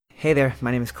Hey there, my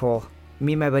name is Cole.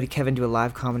 Me and my buddy Kevin do a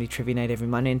live comedy trivia night every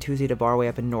Monday and Tuesday at a bar way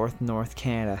up in North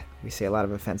Canada. We say a lot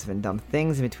of offensive and dumb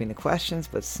things in between the questions,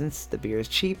 but since the beer is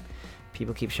cheap,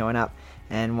 people keep showing up.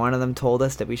 And one of them told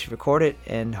us that we should record it,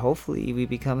 and hopefully we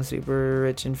become super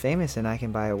rich and famous and I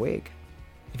can buy a wig.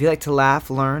 If you like to laugh,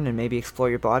 learn, and maybe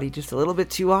explore your body just a little bit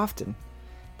too often,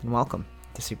 then welcome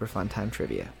to Super Fun Time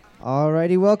Trivia.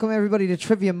 Alrighty, welcome everybody to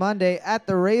Trivia Monday at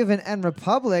the Raven and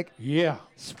Republic. Yeah.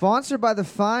 Sponsored by the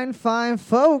fine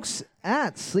folks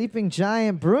at Sleeping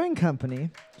Giant Brewing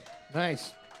Company.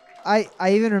 Nice. I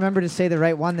even remember to say the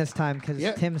right one this time because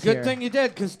Tim's here. Good thing you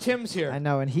did, because Tim's here. I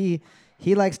know, and he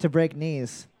likes to break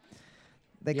knees.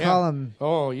 They call him...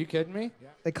 Oh, you kidding me?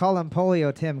 They call him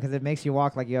Polio Tim because it makes you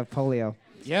walk like you have polio.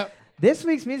 Yep. This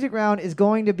week's music round is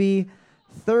going to be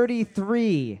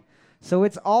 33. So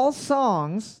it's all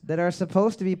songs that are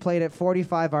supposed to be played at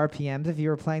 45 RPMs if you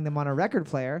were playing them on a record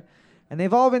player. And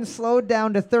they've all been slowed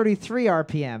down to 33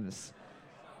 RPMs.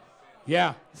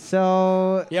 Yeah.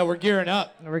 So... Yeah, we're gearing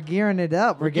up. We're gearing it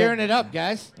up. We're gearing it up,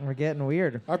 guys. We're getting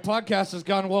weird. Our podcast has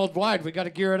gone worldwide. We got to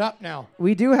gear it up now.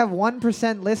 We do have 1%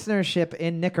 listenership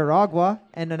in Nicaragua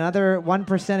and another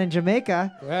 1% in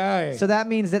Jamaica. Right. So that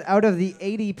means that out of the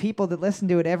 80 people that listen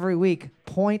to it every week,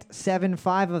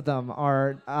 0.75 of them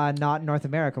are not in North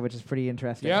America, which is pretty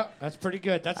interesting. Yeah, that's pretty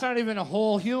good. That's not even a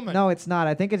whole human. No, it's not.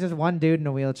 I think it's just one dude in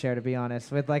a wheelchair, to be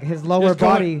honest, with like his lower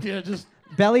body, just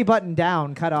belly button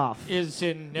down, cut off. is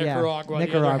in Nicaragua. The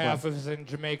Nicaragua. other half is in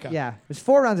Jamaica. Yeah. There's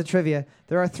 4 rounds of trivia.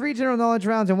 There are 3 general knowledge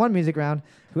rounds and 1 music round.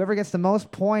 Whoever gets the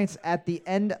most points at the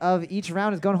end of each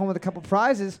round is going home with a couple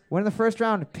prizes. Winning the first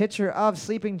round, pitcher of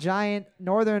Sleeping Giant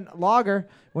Northern Lager.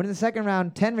 Winning the second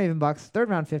round, 10 Raven Bucks. Third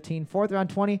round, 15. Fourth round,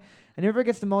 20. And whoever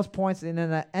gets the most points at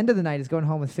the end of the night is going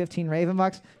home with 15 Raven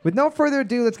Bucks. With no further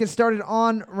ado, let's get started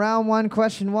on round 1,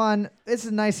 question 1. This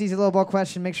is a nice, easy little ball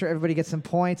question. Make sure everybody gets some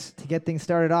points to get things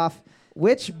started off.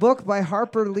 Which book by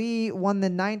Harper Lee won the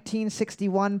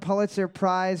 1961 Pulitzer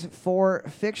Prize for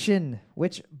fiction?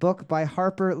 Which book by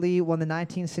Harper Lee won the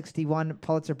 1961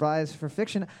 Pulitzer Prize for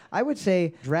fiction? I would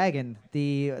say Dragon,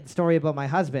 the story about my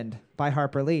husband by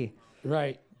Harper Lee.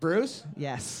 Right. Bruce?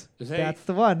 Yes, Hey, that's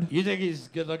the one. You think he's a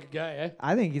good-looking guy, eh?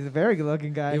 I think he's a very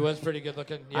good-looking guy. He was pretty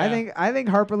good-looking. Yeah. I think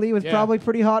Harper Lee was probably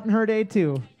pretty hot in her day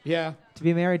too. Yeah. To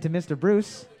be married to Mr.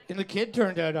 Bruce. And the kid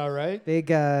turned out all right.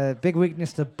 Big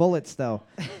weakness to bullets though.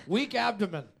 Weak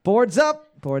abdomen. Boards up.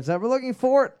 We're looking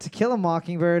for To Kill a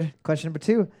Mockingbird. Question number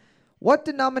 2. What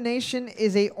denomination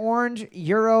is a orange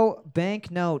euro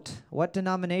banknote? What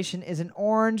denomination is an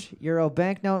orange euro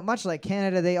banknote? Much like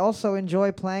Canada, they also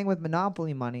enjoy playing with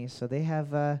monopoly money. So they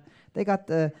have, they got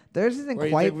theirs isn't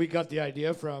Where quite. do you think we got the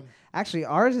idea from? Actually,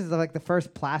 ours is like the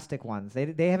first plastic ones.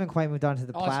 They haven't quite moved on to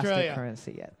the Australia. plastic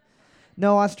currency yet.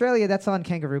 No, Australia, that's on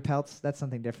kangaroo pelts. That's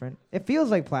something different. It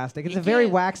feels like plastic. It's You a very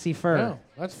can't- waxy fur. Oh,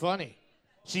 that's funny.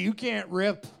 So you can't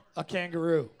rip a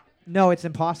kangaroo. No, it's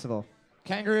impossible.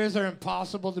 Kangaroos are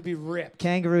impossible to be ripped.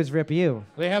 Kangaroos rip you.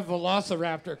 They have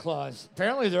velociraptor claws.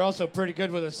 Apparently, they're also pretty good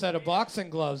with a set of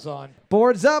boxing gloves on.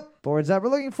 Boards up. We're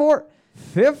looking for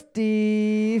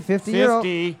 50 euro.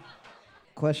 50.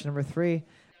 Question number 3.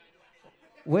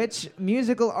 Which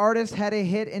musical artist had a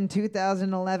hit in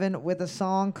 2011 with a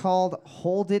song called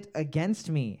Hold It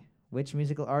Against Me? Which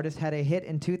musical artist had a hit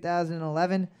in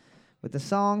 2011 with a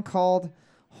song called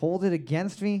Hold It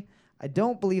Against Me? I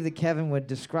don't believe that Kevin would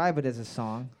describe it as a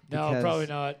song. No, probably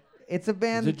not. It's a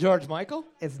band. Is it George Michael?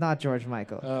 It's not George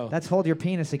Michael. Oh. That's Hold Your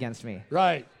Penis Against Me.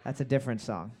 Right. That's a different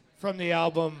song. From the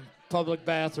album Public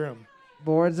Bathroom.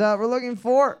 Boards up. We're looking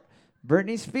for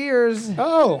Britney Spears.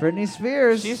 Oh. Britney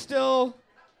Spears. She's still...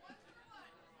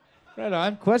 Right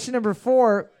on. Question number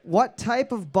 4. What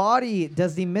type of body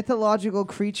does the mythological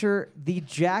creature the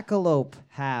jackalope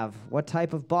have? What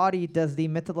type of body does the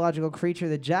mythological creature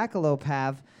the jackalope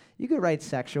have? You could write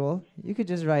sexual. You could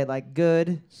just write like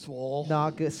good, Swole.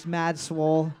 not good, mad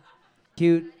swole,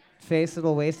 cute face,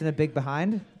 little waist, and a big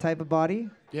behind type of body.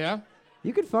 Yeah?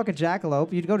 You could fuck a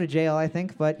jackalope. You'd go to jail, I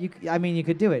think, but you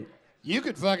could do it. You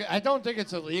could fuck... I don't think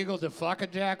it's illegal to fuck a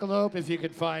jackalope if you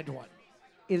could find one.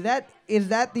 Is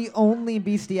that the only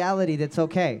bestiality that's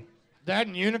okay? That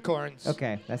and unicorns.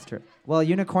 Okay, that's true. Well,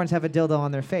 unicorns have a dildo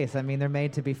on their face. I mean, they're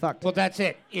made to be fucked. Well, that's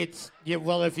it.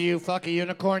 Well, if you fuck a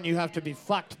unicorn, you have to be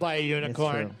fucked by a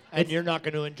unicorn, true. and you're not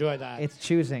going to enjoy that. It's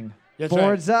choosing. That's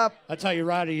Boards up. That's how you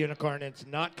ride a unicorn. It's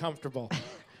not comfortable.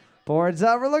 Boards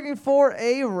up. We're looking for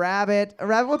a rabbit. A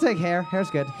rabbit. We'll take hare. Hare's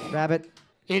good. Rabbit.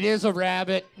 It is a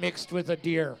rabbit mixed with a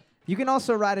deer. You can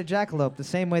also ride a jackalope the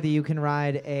same way that you can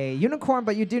ride a unicorn,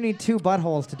 but you do need 2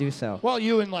 buttholes to do so. Well,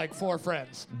 you and like 4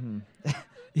 friends.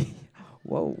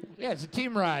 Whoa. Yeah, it's a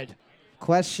team ride.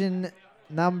 Question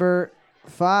Number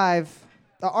 5.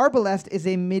 The arbalest is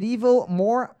a medieval,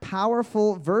 more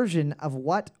powerful version of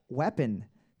what weapon?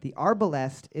 The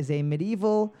arbalest is a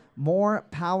medieval, more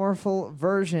powerful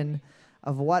version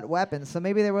of what weapon? So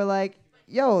maybe they were like,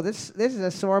 yo, this is a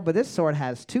sword, but this sword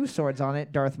has 2 swords on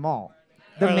it, Darth Maul.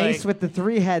 The Or mace like- with the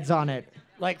 3 heads on it.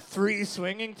 Like 3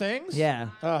 swinging things? Yeah.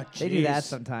 Oh, They do that jeez.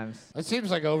 sometimes. It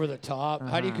seems like over the top.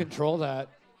 How do you Uh-huh. control that?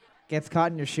 Gets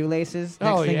caught in your shoelaces.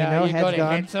 Next Oh, thing yeah. you know, go head's to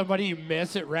gone. hit somebody, you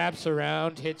miss, it wraps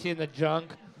around, hits you in the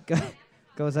junk.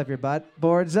 Goes up your butt.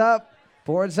 Boards up.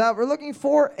 Boards up. We're looking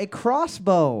for a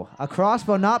crossbow. A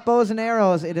crossbow, not bows and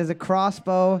arrows. It is a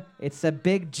crossbow. It's a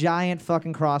big, giant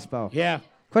fucking crossbow. Yeah.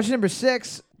 Question number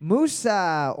 6.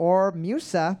 Musa or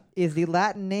musa is the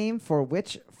Latin name for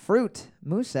which fruit?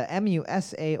 Musa,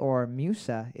 M-U-S-A or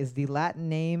musa is the Latin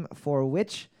name for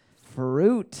which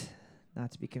fruit?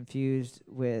 Not to be confused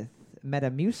with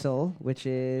Metamucil, which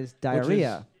is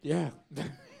diarrhea. Yeah.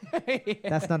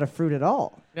 That's not a fruit at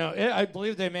all. No, I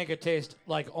believe they make it taste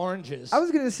like oranges. I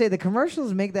was going to say the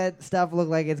commercials make that stuff look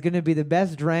like it's going to be the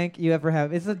best drink you ever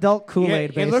have. It's adult Kool-Aid,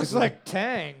 basically. It looks like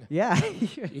Tang. Yeah.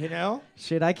 You know?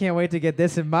 Shit, I can't wait to get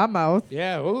this in my mouth.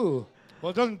 Yeah, ooh. Well,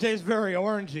 it doesn't taste very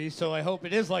orangey, so I hope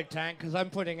it is like Tang because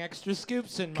I'm putting extra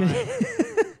scoops in mine.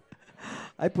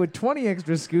 I put 20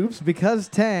 extra scoops because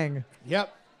Tang.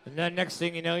 Yep. And then next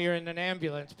thing you know, you're in an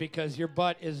ambulance because your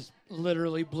butt is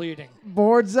literally bleeding.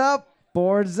 Boards up.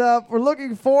 Boards up. We're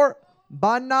looking for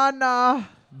banana.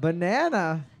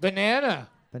 Banana. Banana.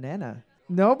 Banana.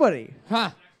 Nobody.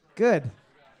 Huh. Good.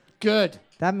 Good.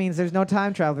 That means there's no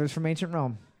time travelers from ancient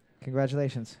Rome.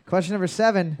 Congratulations. Question number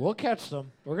 7. We'll catch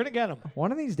them. We're going to get them.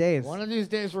 One of these days. One of these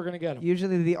days, we're going to get them.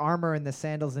 Usually the armor and the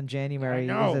sandals in January I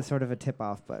know. is a sort of a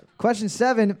tip-off. But question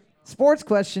 7, sports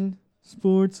question.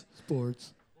 Sports.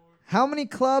 Sports. How many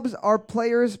clubs are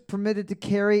players permitted to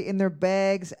carry in their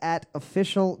bags at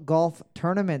official golf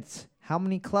tournaments? How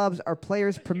many clubs are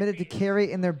players permitted to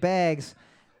carry in their bags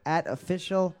at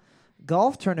official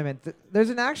golf tournament? There's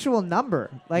an actual number.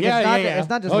 Like it's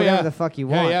not just whatever the fuck you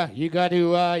want. Yeah. You got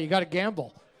to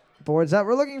gamble. Boards up.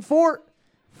 We're looking for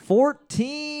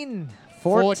 14.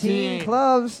 14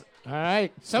 clubs, All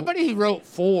right. Somebody wrote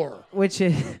 4. which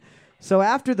is so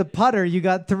after the putter, you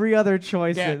got 3 other Yeah.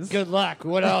 choices. Good luck.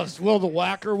 What else? Will the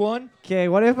whacker one? Okay,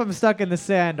 what if I'm stuck in the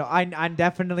sand? I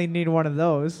definitely need one of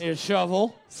those. Need a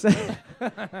shovel.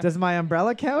 Does my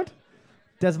umbrella count?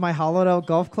 Does my hollowed out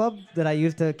golf club that I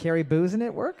use to carry booze in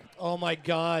it work? Oh my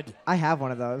God, I have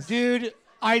one of those. dude!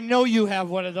 I know you have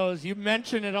one of those. You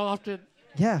mention it often.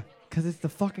 Yeah, because it's the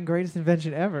fucking greatest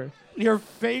invention ever. Your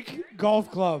fake golf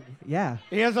club. Yeah.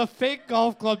 He has a fake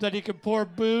golf club that he can pour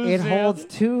booze It in. holds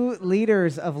 2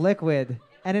 liters of liquid,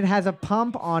 and it has a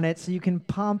pump on it so you can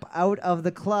pump out of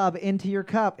the club into your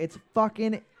cup. It's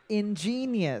fucking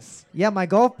ingenious. Yeah, my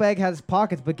golf bag has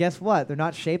pockets, but guess what? They're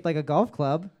not shaped like a golf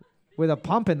club with a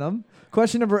pump in them.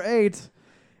 Question number 8.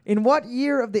 In what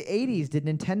year of the 80s did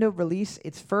Nintendo release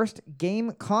its first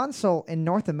game console in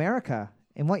North America?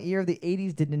 In what year of the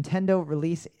 80s did Nintendo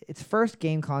release its first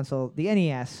game console, the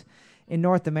NES, in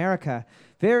North America?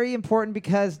 Very important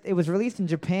because it was released in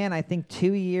Japan, I think,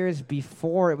 2 years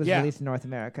before it was released in North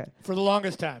America. For the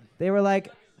longest time. They were like,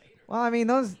 well, I mean,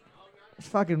 those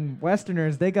fucking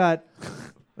Westerners, they got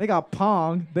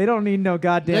Pong. They don't need no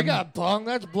goddamn... They got Pong.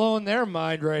 That's blowing their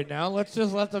mind right now. Let's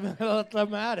just let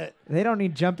them at it. They don't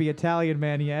need jumpy Italian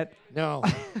man yet. No.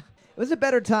 It was a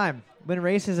better time when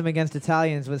racism against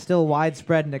Italians was still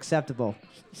widespread and acceptable.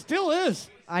 Still is.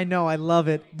 I know, I love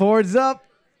it. Boards up.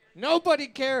 Nobody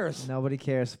cares. Nobody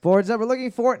cares. Boards up. We're looking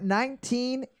for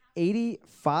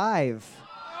 1985.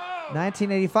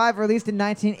 1985, released in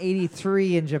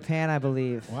 1983 in Japan, I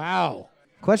believe. Wow.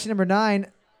 Question number 9,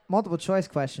 multiple choice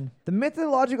question. The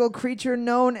mythological creature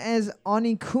known as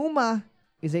Onikuma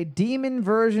is a demon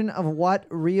version of what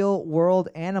real world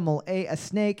animal? A, a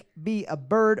snake, B, a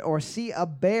bird, or C, a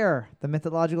bear? The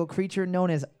mythological creature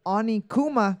known as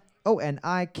Onikuma,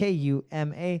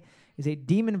 O-N-I-K-U-M-A, is a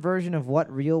demon version of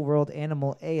what real world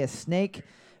animal? A, a snake,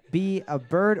 B, a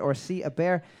bird, or C, a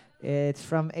bear? It's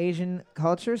from Asian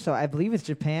culture, so I believe it's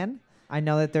Japan. I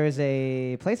know that there is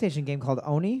a PlayStation game called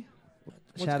Oni,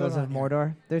 Shadows going of on here?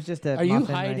 Mordor. There's just a Are you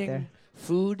muffin right there. hiding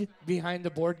food behind the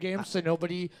board game so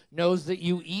nobody knows that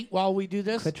you eat while we do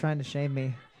this? Quit trying to shame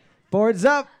me. Boards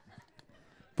up.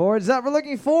 Boards up. We're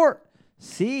looking for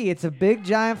C. It's a big,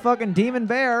 giant fucking demon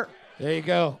bear. There you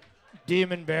go.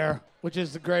 Demon bear, which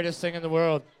is the greatest thing in the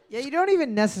world. Yeah, you don't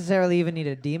even necessarily even need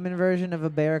a demon version of a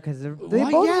bear because they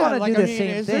Well, both yeah, want to like, do I the mean,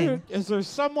 same thing. Is there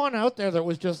someone out there that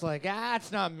was just like,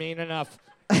 it's not mean enough?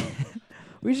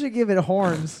 We should give it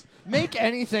horns. Make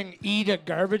anything eat at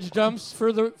garbage dumps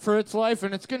for its life,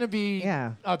 and it's gonna be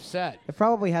upset. It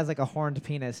probably has like a horned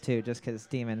penis too, just because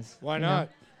demons. Why you know? not?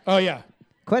 Oh yeah.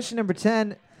 Question number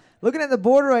 10. Looking at the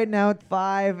board right now,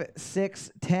 5,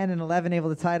 6, 10, and 11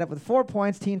 able to tie it up with 4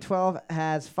 points. Team 12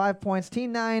 has 5 points.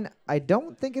 Team 9, I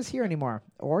don't think is here anymore.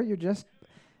 Or you're just...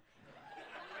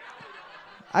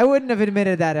 I wouldn't have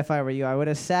admitted that if I were you. I would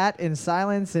have sat in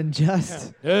silence and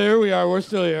just... Yeah, here we are. We're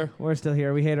still here. We're still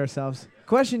here. We hate ourselves.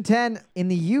 Question 10. In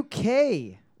the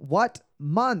UK, what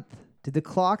month did the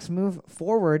clocks move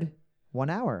forward 1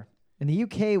 hour? In the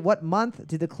UK, what month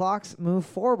did the clocks move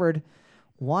forward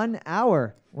 1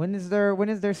 hour? When is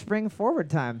their spring forward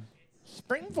time?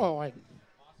 Spring forward.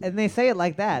 And they say it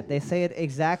like that. They say it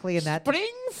exactly in that.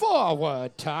 Spring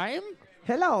forward time.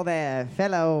 Hello there,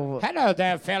 fellow. Hello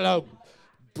there, fellow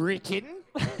Britain.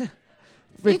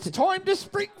 It's time to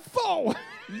spring forward.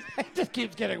 It just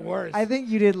keeps getting worse. I think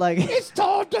you did like. It's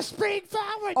time to spring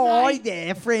forward, Oi mate.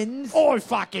 there, friends. Oi,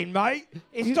 fucking mate.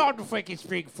 It's time to fucking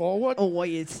spring forward.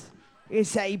 Oi,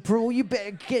 it's April. You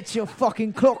better get your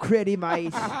fucking clock ready,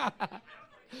 mate.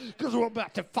 Because we're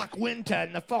about to fuck winter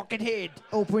in the fucking head.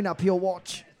 Open up your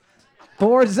watch.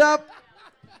 Boards up.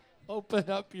 Open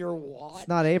up your watch. It's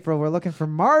not April. We're looking for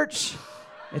March.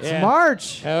 It's Yeah.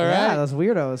 March. All right. Yeah, those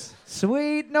weirdos.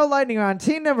 Sweet. No lightning round.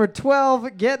 Team number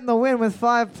 12 getting the win with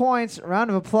 5 points. Round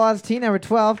of applause. Team number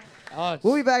 12. Oh,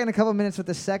 We'll be back in a couple minutes with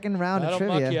the second round of that'll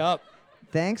trivia. muck you up.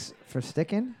 Thanks for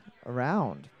sticking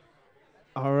around.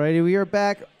 Alrighty, we are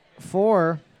back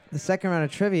for the second round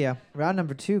of trivia. Round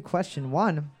number 2, question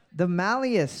 1. The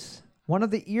malleus, one of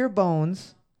the ear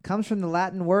bones, comes from the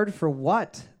Latin word for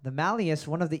what? The malleus,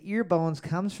 one of the ear bones,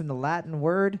 comes from the Latin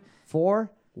word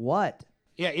for what?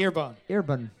 Yeah, earbone.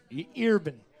 Earbone.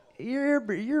 Earbone.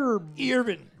 Earbone.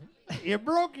 Earbone. You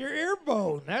broke your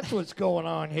earbone. That's what's going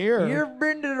on here. You ever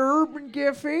been to the Urban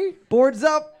Cafe? Boards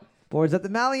up. Boards up. The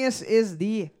malleus is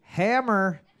the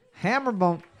hammer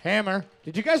bone. Hammer.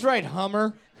 Did you guys write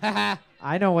Hummer? Haha.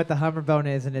 I know what the hammer bone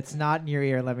is, and it's not in your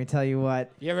ear, let me tell you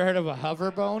what. You ever heard of a hover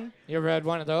bone? You ever had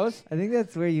one of those? I think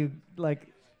that's where you, like,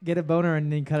 get a boner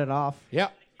and then cut it off.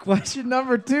 Yep. Question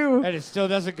number 2. And it still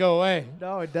doesn't go away.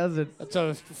 No, it doesn't. That's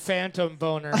a phantom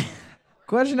boner.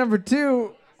 Question number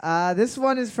 2. This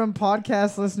one is from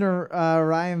podcast listener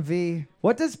Ryan V.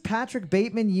 What does Patrick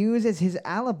Bateman use as his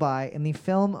alibi in the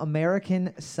film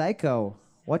American Psycho?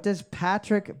 What does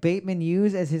Patrick Bateman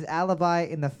use as his alibi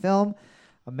in the film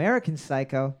American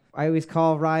Psycho? I always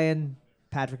call Ryan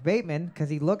Patrick Bateman because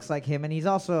he looks like him, and he's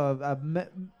also a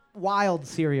wild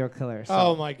serial killer. So.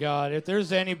 Oh, my God. If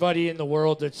there's anybody in the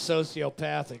world that's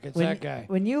sociopathic, it's that guy.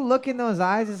 When you look in those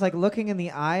eyes, it's like looking in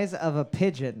the eyes of a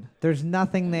pigeon. There's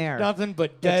nothing there. Nothing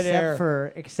but dead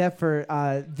air. Except for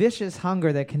vicious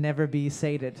hunger that can never be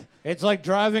sated. It's like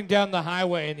driving down the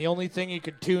highway, and the only thing you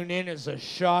can tune in is a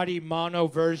shoddy mono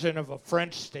version of a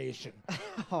French station.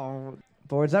 Oh,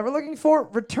 boards that we're looking for.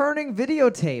 Returning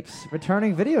videotapes.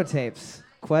 Returning videotapes.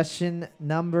 Question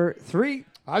number 3.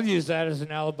 I've used that as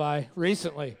an alibi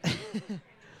recently.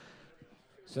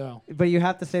 So. But you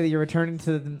have to say that you're returning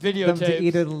to them to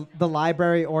either the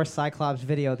library or Cyclops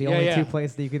Video, the only 2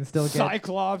 places that you can still get.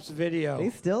 Cyclops Video.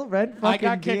 They still rent fucking I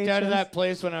got kicked VHS? out of that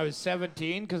place when I was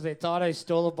 17 because they thought I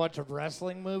stole a bunch of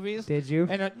wrestling movies. Did you?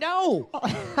 And no.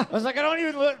 I was like, I don't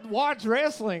even watch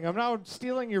wrestling. I'm not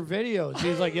stealing your videos.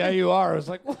 He's like, yeah, you are. I was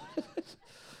like, what?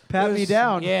 Pat me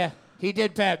down. Yeah, he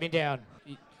did pat me down.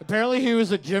 Apparently he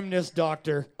was a gymnast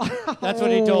doctor. That's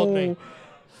what he told me.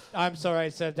 I'm sorry I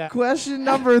said that. Question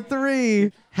number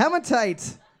 3.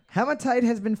 Hematite. Hematite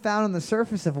has been found on the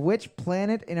surface of which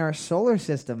planet in our solar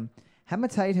system?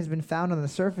 Hematite has been found on the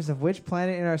surface of which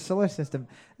planet in our solar system?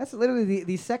 That's literally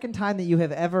the second time that you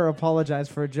have ever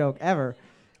apologized for a joke, ever.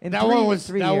 That one was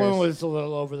a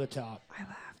little over the top. I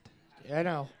laughed. Yeah, I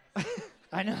know.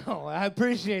 I know. I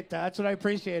appreciate that. That's what I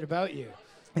appreciate about you.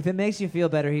 If it makes you feel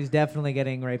better, he's definitely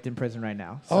getting raped in prison right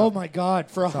now. So. Oh, my God.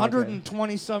 For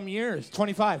 120 some years.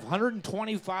 25.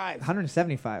 125.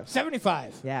 175.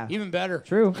 75. Yeah. Even better.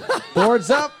 True. Boards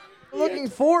up. Looking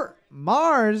for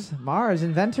Mars. Mars,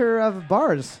 inventor of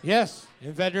bars. Yes.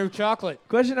 Inventor of chocolate.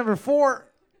 Question number 4.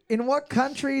 In what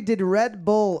country did Red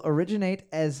Bull originate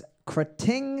as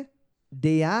Krating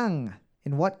Dayang?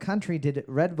 In what country did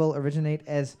Red Bull originate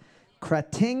as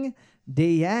Krating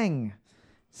Dayang?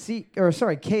 Krating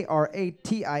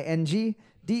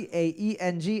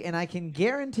Daeng, and I can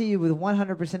guarantee you with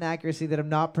 100% accuracy that I'm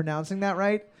not pronouncing that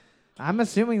right. I'm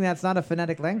assuming that's not a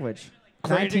phonetic language.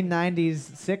 Creating 1990s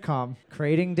sitcom,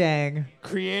 Creating Dang.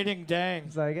 Creating Dang.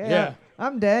 It's like, hey, Yeah.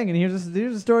 I'm Dang, and here's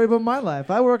a story about my life.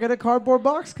 I work at a cardboard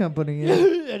box company.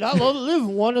 And And I love to live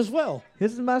in one as well.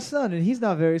 this is my son, and he's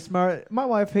not very smart. My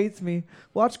wife hates me.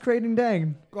 Watch Creating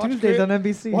Dang. Watch Tuesdays Crea- on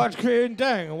NBC. Watch Creating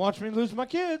Dang and watch me lose my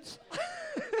kids.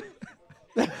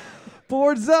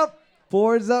 Boards up.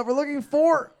 Boards up. We're looking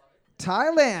for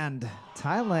Thailand.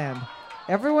 Thailand.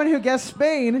 Everyone who guessed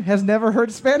Spain has never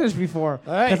heard Spanish before.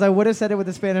 All right. Because I would have said it with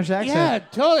a Spanish accent. Yeah,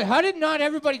 totally. How did not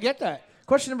everybody get that?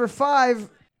 Question number 5.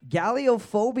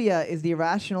 Galliophobia is the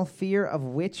irrational fear of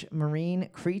which marine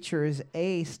creatures?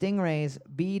 A. Stingrays,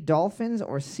 B. Dolphins,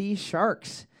 or C.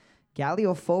 Sharks?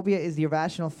 Galliophobia is the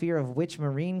irrational fear of which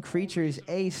marine creatures?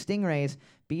 A. Stingrays,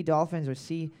 B. Dolphins, or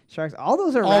C. Sharks? All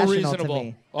those are All rational reasonable. to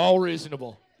me. All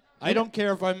reasonable. I don't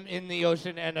care if I'm in the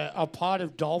ocean and a pod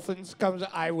of dolphins comes,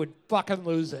 I would fucking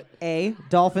lose it. A.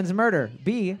 Dolphins murder.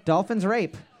 B. Dolphins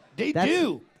rape. They That's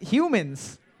do.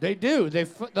 Humans. They do.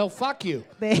 They'll fuck you.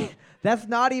 That's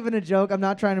not even a joke. I'm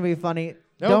not trying to be funny.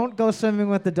 Nope. Don't go swimming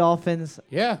with the dolphins.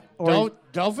 Yeah. Or-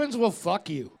 Dolphins will fuck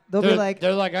you. They'll be like-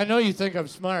 they're like, I know you think I'm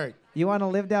smart. You want to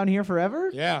live down here forever?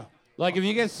 Yeah. Like if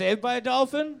you get saved by a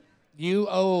dolphin, you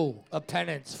owe a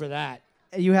penance for that.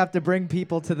 You have to bring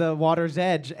people to the water's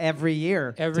edge every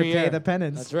year to pay the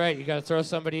penance. That's right. You got to throw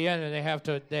somebody in, and they have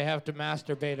to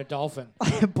masturbate a dolphin.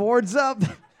 Boards up.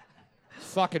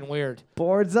 Fucking weird.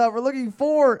 Boards up. We're looking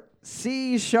for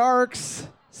sea sharks.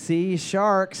 Sea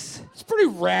sharks. It's pretty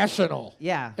rational.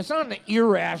 Yeah. It's not an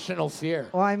irrational fear.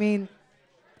 Well, I mean,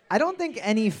 I don't think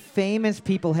any famous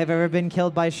people have ever been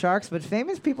killed by sharks, but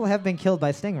famous people have been killed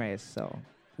by stingrays. So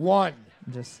One.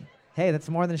 just, hey, that's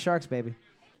more than sharks, baby.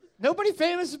 Nobody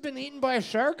famous has been eaten by a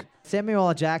shark? Samuel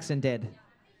L. Jackson did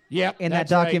Yep. in that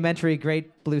that's right. documentary,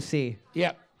 Great Blue Sea.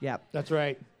 Yep. Yep. That's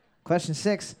right. Question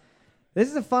 6. This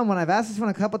is a fun one. I've asked this one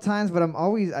a couple times, but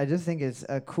I just think it's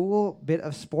a cool bit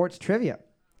of sports trivia.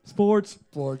 Sports.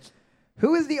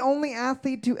 Who is the only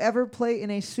athlete to ever play in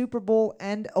a Super Bowl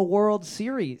and a World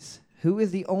Series? Who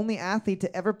is the only athlete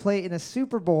to ever play in a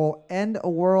Super Bowl and a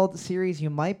World Series?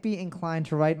 You might be inclined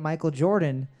to write Michael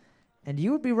Jordan, and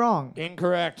you would be wrong.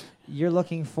 Incorrect. You're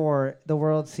looking for the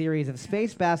World Series of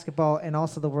space basketball and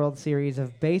also the World Series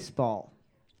of baseball.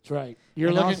 That's right. You're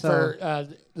And looking also- for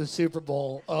the Super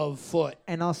Bowl of foot.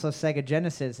 And also Sega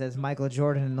Genesis as Michael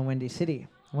Jordan in the Windy City.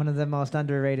 One of the most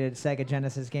underrated Sega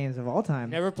Genesis games of all time.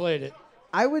 Never played it.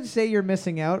 I would say you're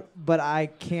missing out, but I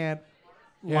can't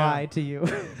lie to you.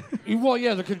 Well,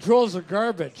 yeah, the controls are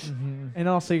garbage. And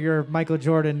also you're Michael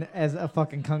Jordan as a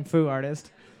fucking kung fu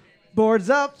artist. Boards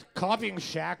up. Copying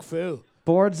Shaq Fu.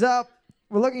 Boards up.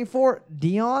 We're looking for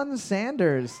Deion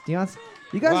Sanders. You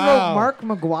guys Wow. wrote Mark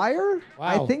McGuire?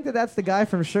 Wow. I think that's the guy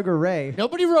from Sugar Ray.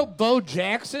 Nobody wrote Bo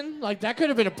Jackson? Like, that could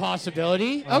have been a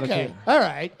possibility. Oh, Okay. okay.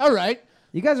 All right.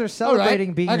 You guys are All celebrating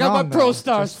right. being I got wrong, my Pro though.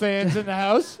 Stars fans in the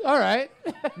house. All right.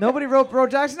 Nobody wrote Bro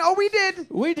Jackson. Oh, we did.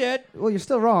 We did. Well, you're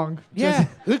still wrong. Yeah.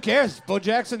 Who cares? Bo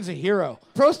Jackson's a hero.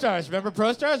 Pro Stars. Remember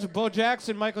Pro Stars with Bo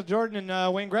Jackson, Michael Jordan,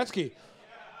 and Wayne Gretzky?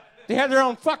 They had their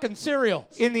own fucking cereal.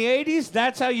 In the 80s,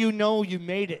 that's how you know you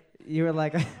made it. You were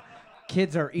like,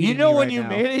 kids are eating You know me when right you now.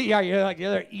 made it? Yeah, you're like, yeah,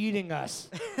 they're eating us.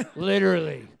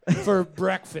 Literally. For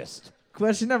breakfast.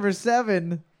 Question number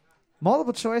 7.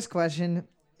 Multiple choice question.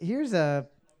 Here's a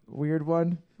weird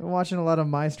one. I'm watching a lot of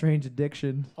My Strange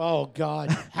Addiction. Oh,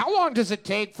 God. How long does it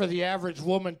take for the average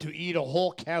woman to eat a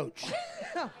whole couch?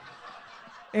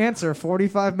 Answer,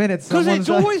 45 minutes. Because Someone's it's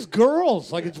like- always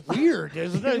girls. Like, it's weird,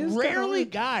 isn't it? It is kinda Rarely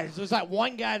weird. guys. There's that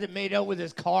one guy that made out with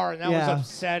his car, and that Yeah. was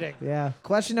upsetting. Yeah.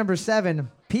 Question number 7.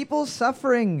 People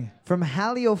suffering from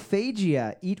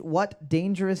haliophagia eat what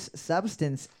dangerous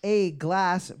substance? A,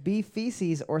 glass, B,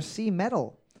 feces, or C,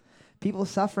 metal? People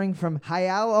suffering from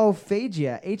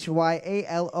hyalophagia,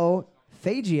 Hyalo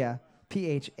phagia,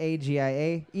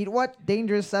 Phagia, eat what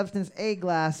dangerous substance? A,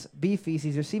 glass, B,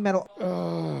 feces, or C, metal?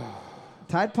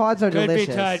 Tide Pods are Could delicious.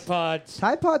 be Tide Pods.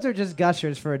 Tide Pods are just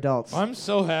gushers for adults. I'm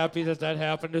so happy that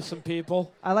happened to some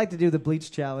people. I like to do the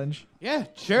bleach challenge. Yeah,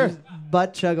 sure.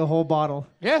 Butt chug a whole bottle.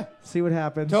 Yeah, See what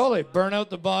happens. totally. Burn out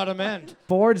the bottom end.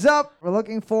 Boards up. We're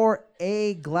looking for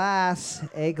a glass.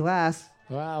 A glass.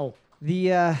 Wow.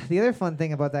 The other fun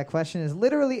thing about that question is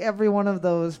literally every one of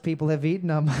those people have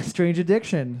eaten a strange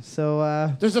addiction.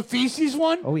 So, There's a feces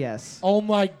one? oh yes. Oh,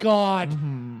 my God.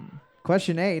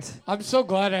 Question 8. I'm so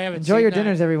glad I haven't Enjoy seen your that.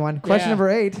 dinners, everyone. Question Yeah. number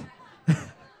 8.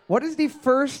 What is the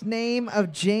first name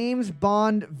of James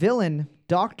Bond villain,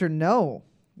 Dr. No?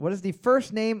 What is the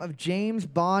first name of James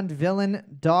Bond villain,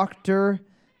 Dr.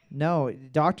 No?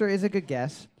 Doctor is a good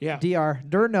guess. Yeah.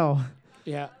 Dr. No.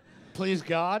 Yeah. Please,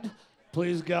 God.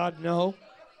 Please, God, no.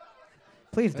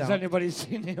 Please Has don't. anybody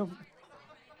seen him?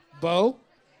 Bo?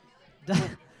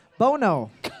 Bono.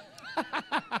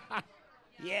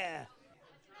 Yeah.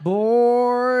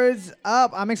 Boards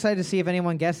up. I'm excited to see if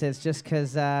anyone guesses just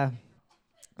because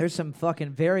there's some fucking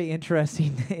very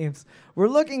interesting names. We're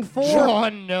looking for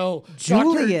John, no.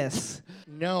 Julius.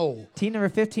 No. Team number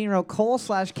 15 wrote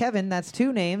Cole/Kevin. That's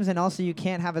 2 names, and also you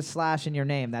can't have a slash in your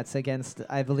name. That's against,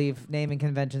 I believe, naming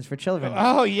conventions for children.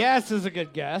 Oh, yes is a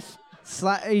good guess.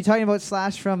 Are you talking about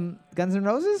Slash from Guns N'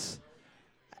 Roses?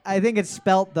 I think it's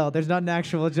spelt, though. There's not an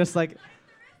actual, just like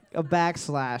a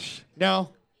backslash. No.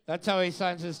 That's how he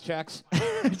signs his checks.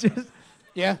 Just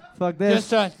Yeah. fuck this.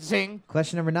 Just zing.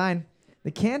 Question number 9.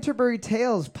 The Canterbury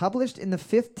Tales, published in the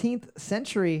 15th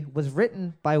century, was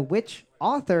written by which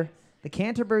author? The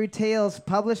Canterbury Tales,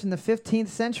 published in the 15th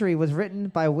century, was written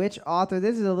by which author?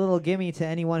 This is a little gimme to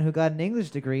anyone who got an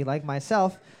English degree, like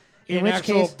myself. In which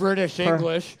actual case, British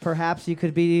English. Perhaps you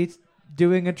could be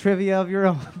doing a trivia of your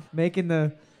own, making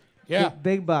the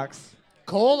big bucks.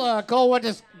 Cole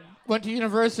went to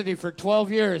university for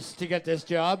 12 years to get this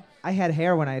job. I had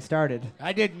hair when I started.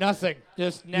 I did nothing.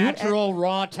 Just natural,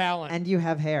 raw talent. And you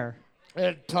have hair. I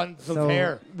had tons So of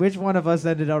hair. which one of us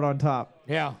ended out on top?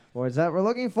 Yeah. Words that we're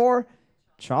looking for?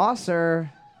 Chaucer.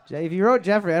 If you wrote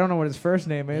Jeffrey, I don't know what his first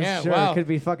name is. Yeah, sure, wow. it could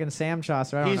be fucking Sam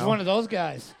Chaucer. I don't He's know. one of those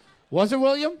guys. Was it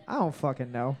William? I don't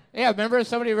fucking know. Yeah, remember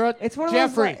somebody wrote It's one of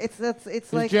Jeffrey. those.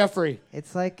 It's like Jeffrey.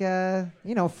 It's like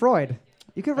Freud.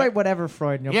 You could write whatever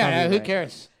Freud. And you'll Yeah, probably who right.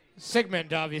 cares?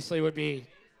 Sigmund obviously would be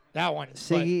that one.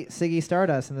 Siggy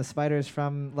Stardust and the spiders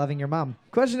from Loving Your Mom.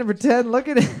 Question number 10.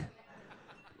 Looking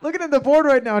at the board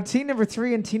right now, team number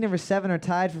 3 and team number 7 are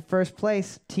tied for first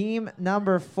place. Team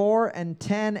number 4 and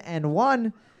 10 and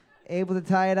 1 able to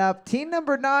tie it up. Team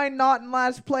number 9 not in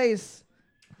last place.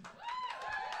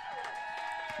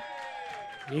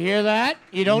 You hear that?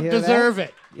 You don't hear deserve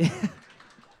that? it.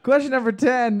 Question number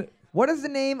 10. What is the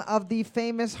name of the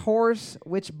famous horse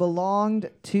which belonged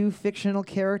to fictional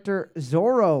character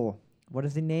Zorro? What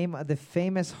is the name of the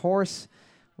famous horse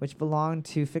which belonged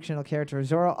to fictional character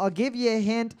Zorro? I'll give you a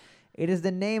hint. It is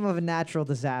the name of a natural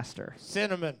disaster.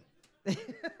 Cinnamon.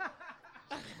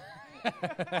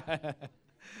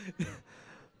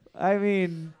 I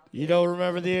mean, You don't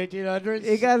remember the 1800s?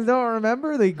 you guys don't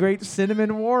remember the Great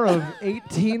Cinnamon War of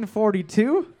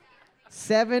 1842?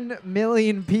 7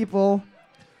 million people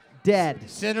dead.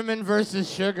 Cinnamon versus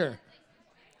sugar.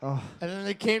 Oh, And then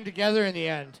they came together in the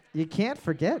end. you can't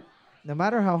forget, no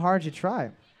matter how hard you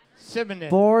try. Cinnamon.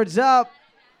 Boards up.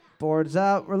 Boards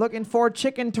up. We're looking for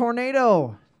Chicken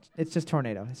Tornado. It's just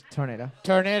Tornado. It's Tornado.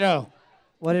 Tornado.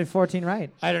 What did 14 write?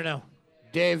 I don't know.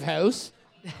 Dave House.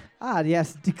 Ah,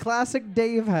 yes. The classic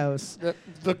Dave House.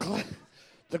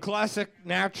 The classic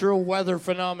natural weather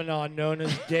phenomenon known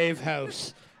as Dave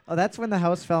House. Oh, that's when the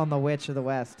house fell on the Witch of the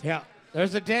West. Yeah.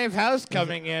 There's a Dave House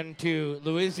coming into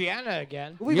Louisiana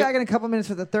again. We'll be back in a couple minutes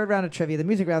for the third round of trivia, the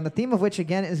music round, the theme of which,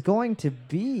 again, is going to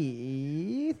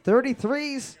be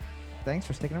 33s. Thanks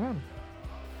for sticking around.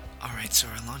 Alright, so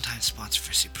our longtime sponsor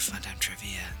for Super Fun Time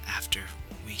Trivia, after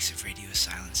weeks of radio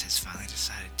silence, has finally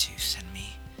decided to send me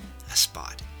a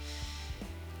spot.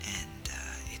 And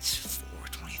it's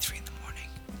 4:23 in the morning,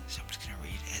 so I'm just going to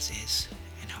read as is,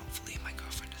 and hopefully my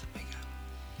girlfriend doesn't wake up.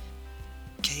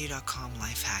 Kelly.com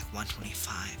Life Hack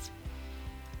 125.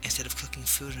 Instead of cooking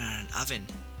food in an oven,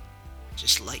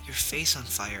 just light your face on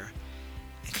fire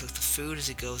and cook the food as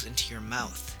it goes into your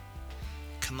mouth.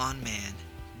 Come on, man.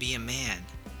 Be a man.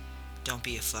 Don't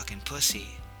be a fucking pussy.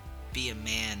 Be a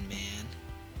man, man.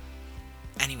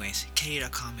 Anyways,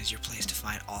 Kitty.com is your place to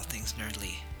find all things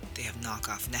nerdly. They have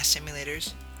knockoff Nest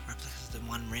simulators, replicas of the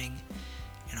One Ring,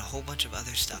 and a whole bunch of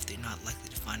other stuff that you're not likely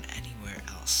to find anywhere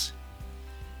else.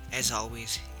 As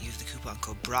always, use the coupon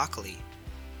code BROCCOLI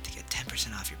to get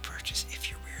 10% off your purchase if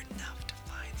you're weird enough to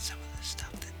find some of the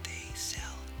stuff that they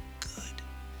sell good.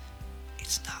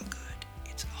 It's not good.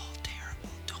 It's all terrible.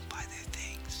 Don't buy their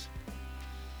things.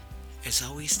 As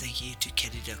always, thank you to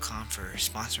Kitty.com for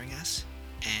sponsoring us.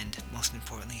 And most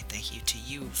importantly, thank you to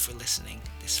you for listening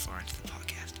this far into the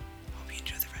podcast. Hope you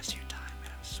enjoy the rest of your time,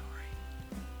 and I'm sorry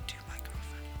to my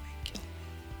girlfriend who may kill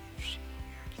me if she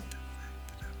hears the fact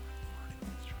that I'm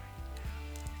recording this right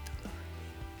now.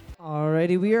 Please don't hurt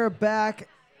me. Alrighty, we are back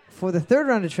for the third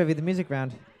round of trivia, the music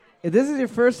round. If this is your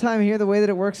first time here, the way that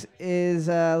it works is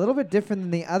a little bit different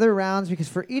than the other rounds because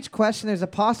for each question, there's a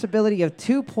possibility of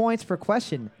 2 points per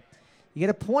question. You get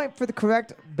a point for the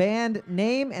correct band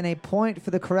name and a point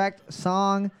for the correct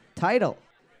song title.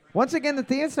 Once again, the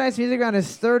theme of tonight's music round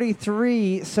is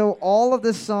 33, so all of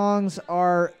the songs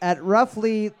are at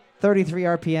roughly 33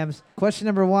 RPMs. Question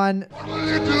number 1. What will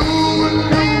you do when you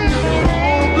get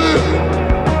all this?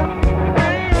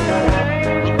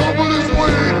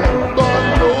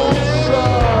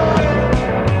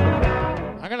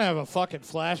 fucking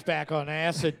flashback on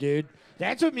acid, dude.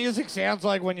 That's what music sounds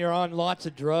like when you're on lots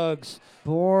of drugs.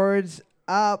 Boards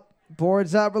up.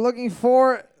 Boards up. We're looking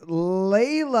for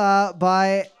Layla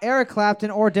by Eric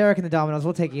Clapton or Derek and the Dominoes.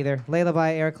 We'll take either. Layla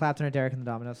by Eric Clapton or Derek and the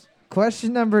Dominoes.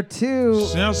 Question number 2.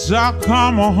 Since I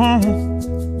come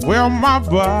home, well, my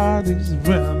body's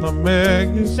been a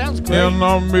mess. Sounds great. And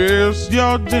I miss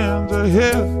your ginger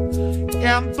hair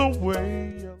and the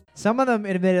way you... Some of them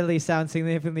admittedly sound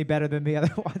significantly better than the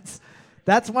other ones.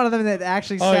 That's one of them that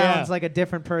actually sounds like a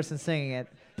different person singing it.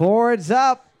 Boards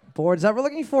up. Boards up. We're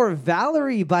looking for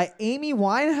Valerie by Amy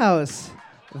Winehouse.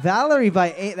 Valerie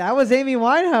by... that was Amy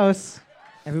Winehouse.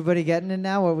 Everybody getting it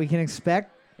now, what we can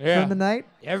expect from the night?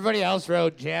 Everybody else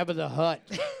wrote Jabba the Hutt.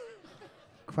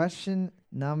 Question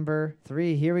number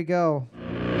 3. Here we go.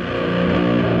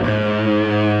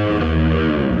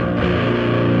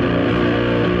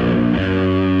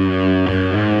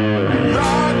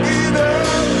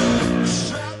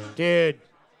 Dude,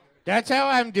 that's how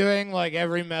I'm doing like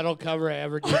every metal cover I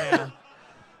ever do now.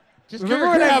 Just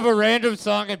have a random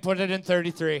song and put it in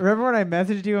 33. Remember when I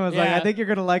messaged you and was like, I think you're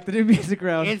going to like the new music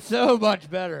round. It's so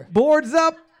much better. Boards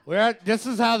up. This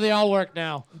is how they all work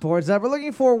now. Boards up. We're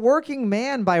looking for Working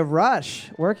Man by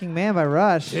Rush. Working Man by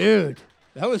Rush. Dude,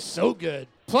 that was so good.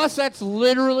 Plus, that's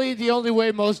literally the only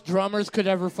way most drummers could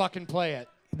ever fucking play it.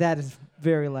 That is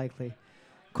very likely.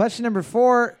 Question number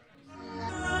 4.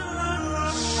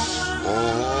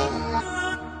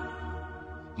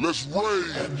 Let's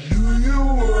rage.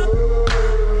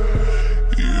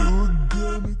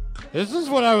 This is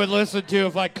what I would listen to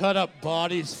if I cut up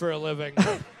bodies for a living.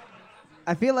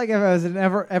 I feel like if I was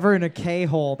ever in a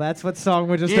K-hole, that's what song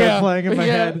would just start playing in my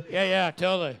head. Yeah,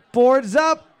 totally. Boards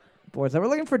up. Boards up. We're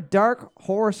looking for Dark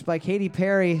Horse by Katy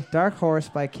Perry. Dark Horse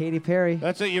by Katy Perry.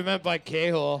 That's what you meant by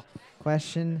K-hole.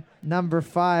 Question number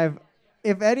 5.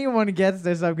 If anyone gets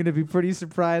this, I'm going to be pretty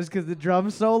surprised because the drum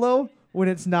solo, when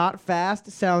it's not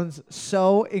fast, sounds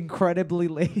so incredibly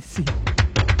lazy.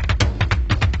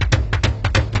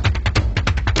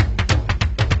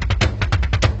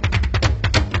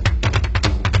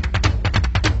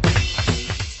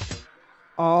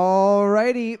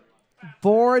 Alrighty.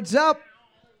 Boards up.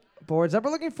 Boards up.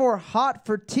 We're looking for Hot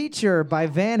for Teacher by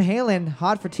Van Halen.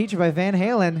 Hot for Teacher by Van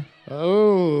Halen.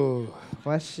 Oh.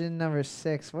 Question number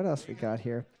 6. What else we got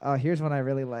here? Oh, here's one I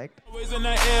really liked. Always in the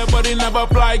air, but he never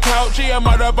fly couch. He a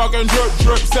motherfucking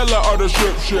drip, seller or the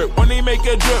strip. When he make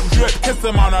a drip, kiss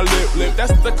him on a lip.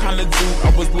 That's the kind of dude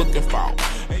I was looking for.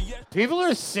 People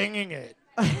are singing it.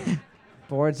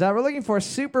 Boards up. We're looking for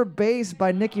Super Bass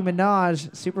by Nicki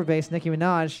Minaj. Super Bass, Nicki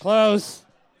Minaj. Close.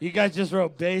 You guys just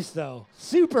wrote bass, though.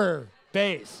 Super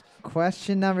bass.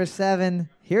 Question number 7.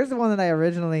 Here's the one that I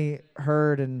originally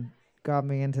heard and got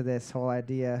me into this whole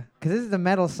idea. Because this is a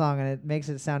metal song, and it makes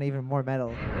it sound even more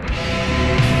metal.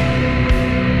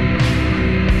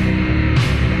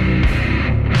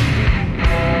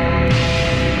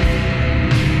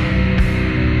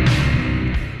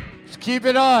 Just keep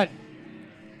it on.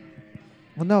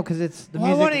 Well, no, because it's the I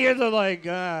music. want to hear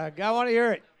I want to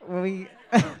hear it.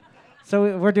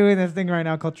 So we're doing this thing right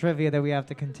now called trivia that we have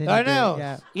to continue. I know.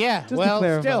 Yeah. Yeah.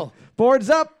 Well, still. Boards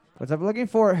up. What's up? We're looking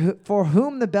for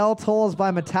Whom the Bell Tolls by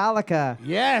Metallica.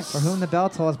 Yes. For Whom the Bell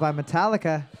Tolls by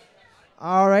Metallica.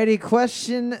 Alrighty,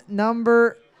 question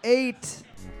number 8.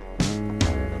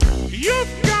 You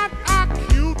got a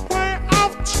cute way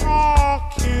of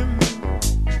talking.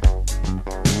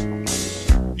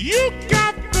 You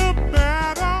got the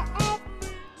better of me.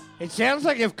 It sounds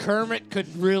like if Kermit could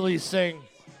really sing.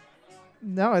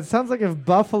 No, it sounds like if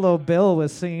Buffalo Bill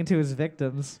was singing to his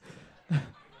victims.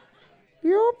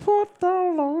 You put the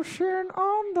lotion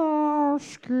on the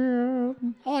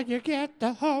skin. Oh, you get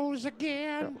the hose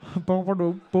again.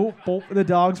 The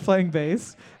dog's playing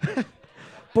bass.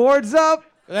 Boards up.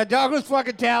 That dog was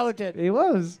fucking talented. He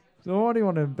was. So what do you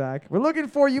want him back? We're looking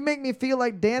for You Make Me Feel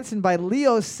Like Dancing by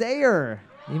Leo Sayer.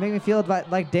 You Make Me Feel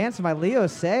Like Dancing by Leo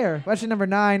Sayer. Question number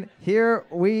 9. Here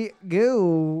we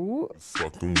go.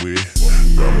 Fucking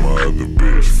with, got my other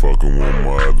bitch. Fucking with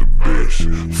my other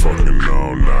bitch. Fucking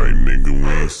all night, nigga, we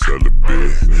ain't sell a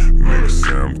bit. Nigga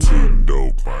say I'm too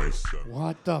dope, I ain't sell.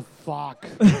 What the fuck?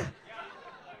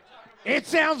 It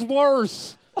sounds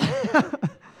worse.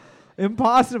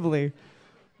 Impossibly.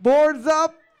 Boards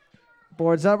up.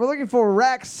 Boards up. We're looking for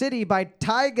Rack City by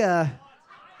Tyga.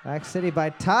 Rack City by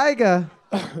Tyga.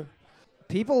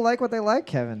 People like what they like,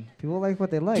 Kevin. People like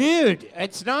what they like. Dude,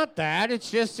 it's not that. It's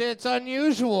just it's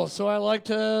unusual, so I like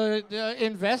to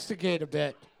investigate a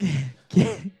bit.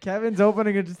 Kevin's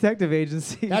opening a detective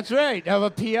agency. That's right. I'm a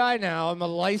PI now. I'm a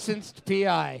licensed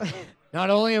PI. Not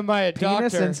only am I a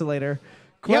Penis doctor. insulator.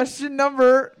 Question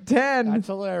number 10. That's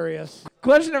hilarious.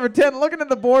 Question number 10. Looking at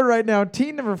the board right now,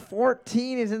 team number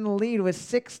 14 is in the lead with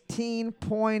 16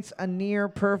 points, a near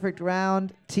perfect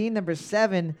round. Team number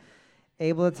 7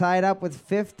 able to tie it up with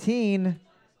 15.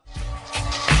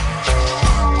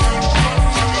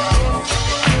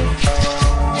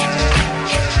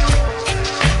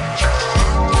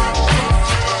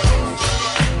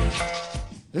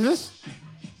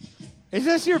 Is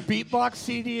this your beatbox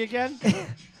CD again?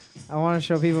 I want to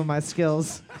show people my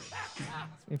skills.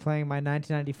 It's me playing my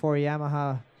 1994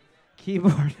 Yamaha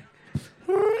keyboard.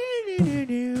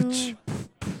 It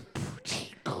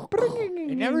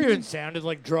never even sounded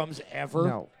like drums ever.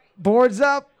 No. Boards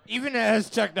up. Even as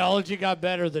technology got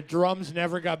better, the drums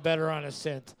never got better on a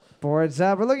synth. Boards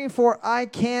up. We're looking for I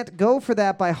Can't Go For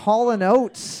That by Hall &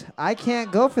 Oates. I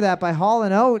Can't Go For That by Hall &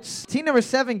 Oates. Team number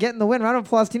 7 getting the win. Round of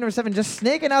applause. Team number 7 just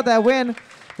snaking out that win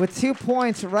with 2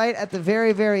 points right at the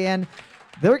very, very end.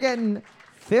 They're getting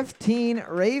 15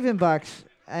 Raven Bucks.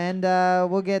 And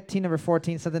we'll get team number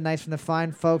 14, something nice from the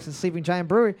fine folks at Sleeping Giant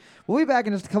Brewery. We'll be back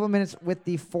in just a couple minutes with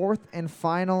the 4th and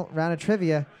final round of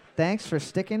trivia. Thanks for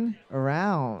sticking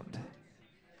around.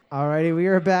 Alrighty, we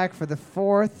are back for the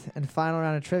 4th and final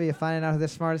round of trivia, finding out who the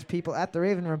smartest people at the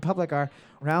Raven Republic are.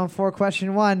 Round 4,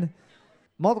 question 1,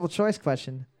 multiple choice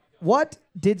question. What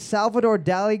did Salvador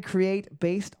Dali create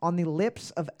based on the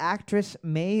lips of actress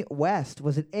Mae West?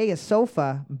 Was it A, a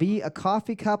sofa, B, a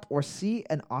coffee cup, or C,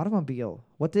 an automobile?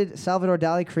 What did Salvador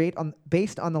Dali create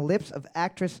based on the lips of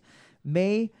actress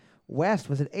Mae West?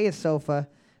 Was it A, a sofa,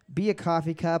 B, a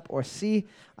coffee cup, or C,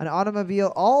 an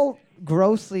automobile? All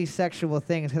grossly sexual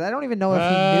things, because I don't even know if he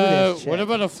knew this shit. What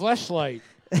about a fleshlight?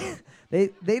 They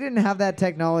didn't have that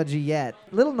technology yet.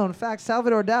 Little known fact,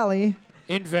 Salvador Dali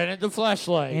Invented the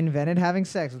fleshlight. invented having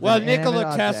sex with Well, an inanimate Nikola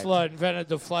object. Tesla invented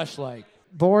the fleshlight.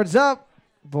 Boards up.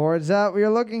 Boards up. We are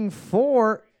looking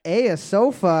for a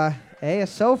sofa. A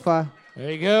sofa.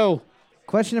 There you go.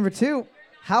 Question number 2.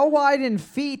 How wide in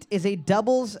feet is a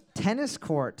doubles tennis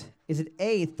court? Is it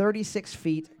A, 36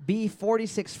 feet, B,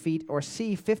 46 feet, or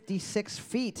C, 56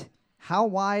 feet? How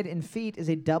wide in feet is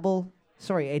a doubles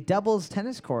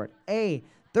tennis court? A,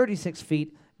 36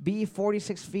 feet, B,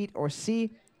 46 feet, or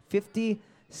C,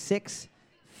 56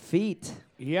 feet?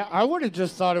 Yeah, I would have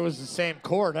just thought it was the same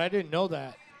court. I didn't know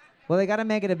that. Well, they got to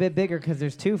make it a bit bigger because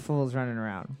there's 2 fools running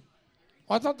around.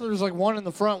 I thought there was like one in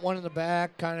the front, one in the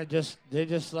back. They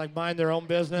just like mind their own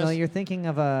business. No, you're thinking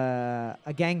of a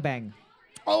gangbang.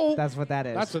 Oh, That's what that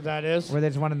is. that's what that is. Where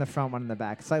there's one in the front, one in the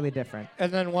back. Slightly different.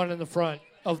 And then one in the front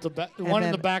of the one in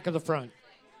then- the back of the front.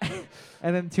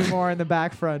 And then 2 more in the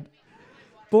back front.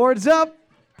 Boards up.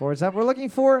 Boards up. We're looking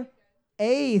for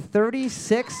A,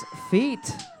 36 feet.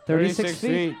 36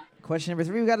 feet. Question number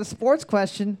 3. We got a sports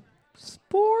question.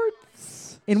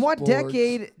 Sports. In what Sports.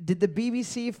 decade did the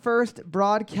BBC first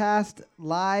broadcast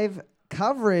live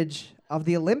coverage of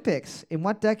the Olympics? In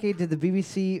what decade did the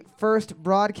BBC first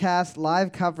broadcast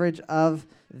live coverage of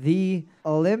the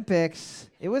Olympics?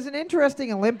 It was an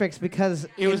interesting Olympics because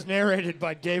It was narrated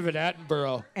by David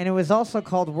Attenborough. and it was also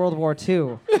called World War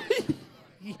II.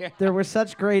 Yeah. There were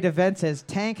such great events as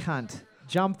tank hunt,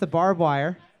 jump the barbed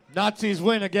wire, Nazis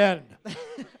win again.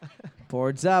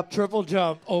 boards up, Triple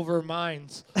jump over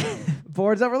mines.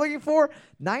 boards up. We're looking for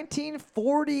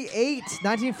 1948,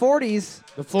 1940s.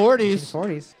 The 40s.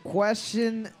 40s.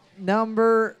 Question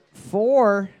number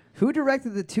 4. Who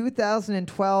directed the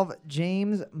 2012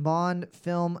 James Bond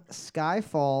film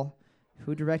Skyfall?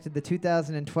 Who directed the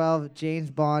 2012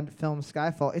 James Bond film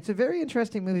Skyfall? It's a very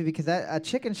interesting movie because a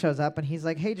chicken shows up and he's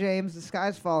like, "Hey James, the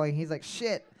sky's falling." He's like,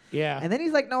 "Shit." Yeah. And then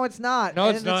he's like, "No, it's not." No,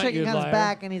 and it's then not, the chicken you comes liar.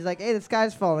 back and he's like, "Hey, the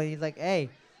sky's falling." He's like, "Hey,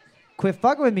 quit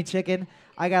fucking with me, chicken.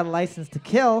 I got a license to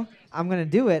kill. I'm gonna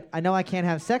do it. I know I can't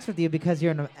have sex with you because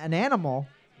you're an animal,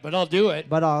 But I'll do it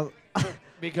but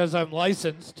because I'm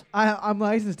licensed. I'm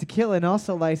licensed to kill and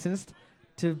also licensed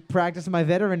to practice my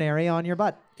veterinary on your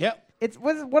butt." Yep. It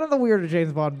was one of the weirder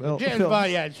James Bond James films.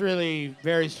 Bond, yeah, it's really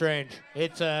very strange.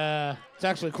 It's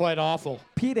actually quite awful.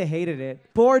 PETA hated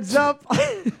it. Boards up.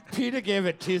 PETA gave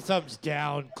it 2 thumbs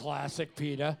down. Classic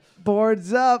PETA.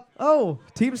 Boards up. Oh,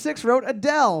 Team 6 wrote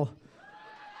Adele,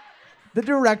 the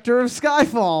director of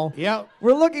Skyfall. Yep.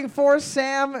 We're looking for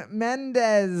Sam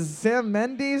Mendes. Sam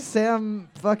Mendes? Sam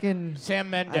fucking... Sam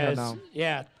Mendes. I don't know.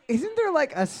 Yeah. Isn't there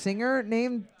like a singer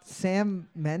named Sam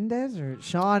Mendes or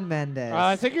Shawn Mendes?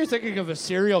 I think you're thinking of a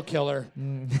serial killer.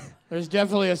 Mm. There's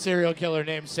definitely a serial killer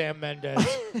named Sam Mendes.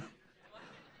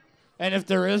 And if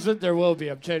there isn't, there will be.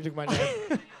 I'm changing my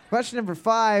name. Question number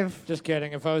 5. Just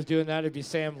kidding. If I was doing that, it'd be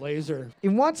Sam Laser.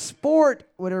 In what sport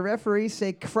would a referee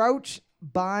say crouch,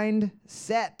 bind,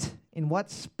 set? In what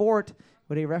sport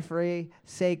Would a referee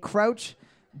say crouch,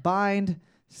 bind,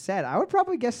 set? I would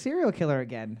probably guess serial killer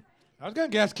again. I was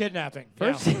going to guess kidnapping.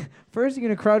 First, Yeah. first you're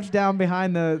going to crouch down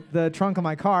behind the trunk of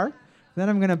my car. Then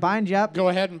I'm going to bind you up. Go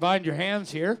ahead and bind your hands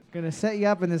here. Going to set you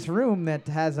up in this room that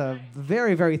has a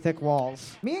very, very thick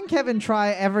walls. Me and Kevin try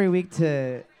every week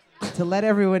to let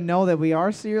everyone know that we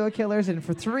are serial killers, and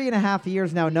for 3.5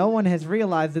 years now, no one has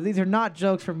realized that these are not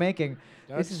jokes we're making.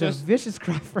 That's this is a vicious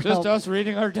cry for Just help. us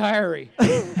reading our diary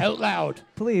out loud.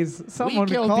 Please, someone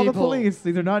kill call the people. police.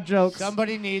 These are not jokes.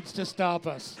 Somebody needs to stop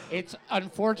us. It's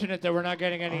unfortunate that we're not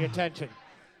getting any attention.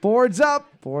 Boards up.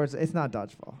 Boards. It's not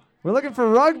dodgeball. We're looking for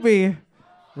rugby.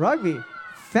 Rugby.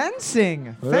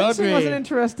 Fencing. Fencing was an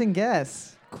interesting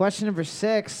guess. Question number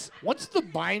 6. What's the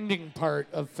binding part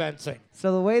of fencing?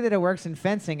 So the way that it works in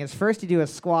fencing is first you do a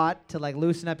squat to like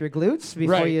loosen up your glutes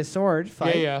before Right. you sword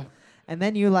fight. Yeah. And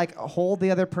then you like hold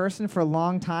the other person for a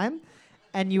long time,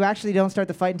 and you actually don't start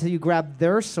the fight until you grab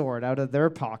their sword out of their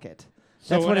pocket.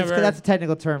 So That's what it's. whenever- That's a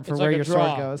technical term for It's where like your a draw.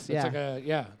 sword goes. It's Yeah.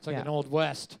 it's like Yeah. an old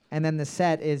west. And then the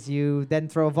set is you then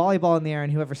throw a volleyball in the air,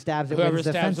 and whoever stabs it Whoever wins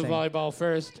the stabs the fencing. volleyball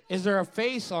first. Is there a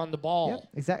face on the ball? Yep,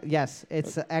 exactly. Yes,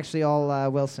 it's actually all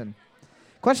Wilson.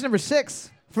 Question number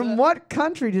 6. From what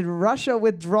country did Russia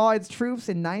withdraw its troops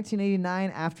in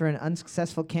 1989 after an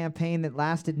unsuccessful campaign that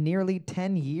lasted nearly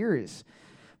 10 years?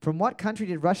 From what country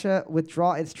did Russia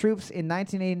withdraw its troops in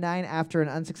 1989 after an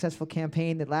unsuccessful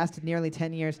campaign that lasted nearly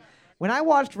 10 years? When I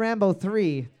watched Rambo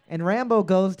 3, and Rambo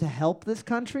goes to help this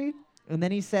country, and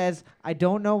then he says, I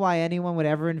don't know why anyone would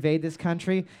ever invade this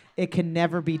country. It can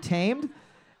never be tamed.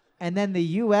 And then the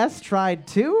U.S. tried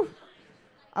too?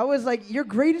 I was like, your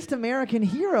greatest American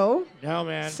hero No,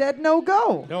 man. said no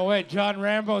go. No way. John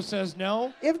Rambo says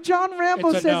no. If John Rambo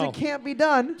It's a says no. it can't be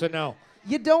done, It's a no.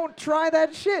 you don't try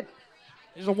that shit.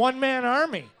 He's a one-man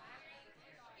army.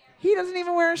 He doesn't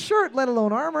even wear a shirt, let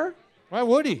alone armor. Why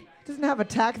would he? Doesn't have a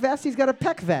tack vest, he's got a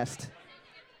peck vest.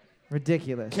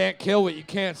 Ridiculous. Can't kill what you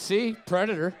can't see.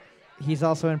 Predator. He's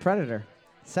also in Predator.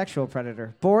 Sexual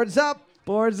predator. Boards up.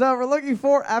 Boards up. We're looking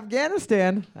for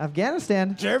Afghanistan.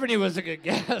 Afghanistan. Germany was a good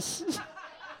guess.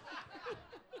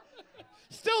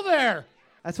 Still there.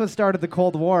 That's what started the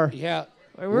Cold War. Yeah.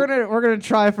 We're gonna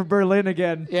try for Berlin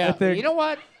again. I Yeah. think. You know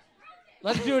what?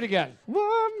 Let's do it again.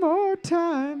 One more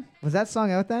time. Was that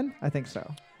song out then? I think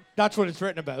so. That's what it's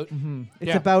written about. It's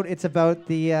Yeah. about the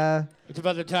It's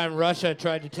about the time Russia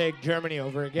tried to take Germany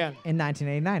over again. in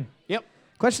 1989. Yep.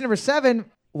 Question number 7.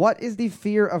 What is the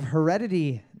fear of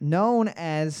heredity known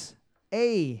as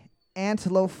A,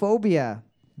 antelophobia,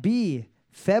 B,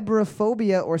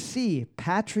 febriphobia, or C,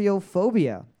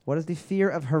 patriophobia? What is the fear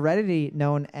of heredity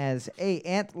known as A,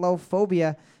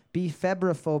 antelophobia, B,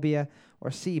 febriphobia,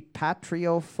 or C,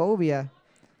 patriophobia?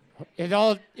 It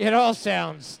all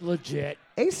sounds legit.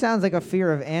 A sounds like a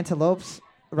fear of antelopes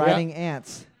riding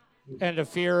ants. And a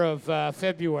fear of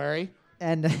February.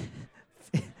 And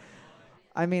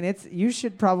I mean, you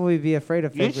should probably be afraid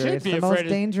of You February. should It's be the afraid most of-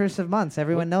 dangerous of months.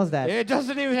 Everyone knows that. It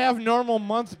doesn't even have normal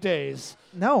month days.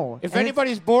 No. If and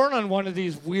anybody's born on one of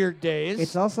these weird days.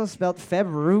 it's also spelled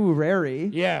February.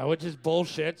 yeah, which is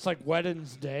bullshit. It's like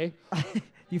Wednesday.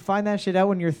 You find that shit out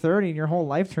when you're 30 and your whole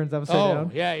life turns upside Oh,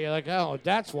 down. yeah, you're like, oh,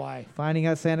 that's why. Finding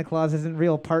out Santa Claus isn't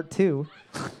real, part 2.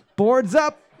 Boards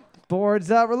up.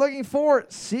 Boards up. We're looking for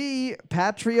C,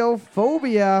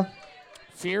 patriophobia.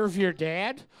 Fear of your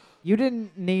dad? You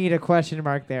didn't need a question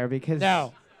mark there because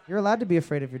No. you're allowed to be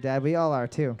afraid of your dad. We all are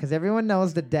too. Because everyone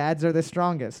knows that dads are the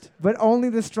strongest. But only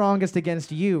the strongest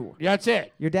against you. That's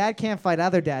it. Your dad can't fight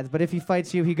other dads, but if he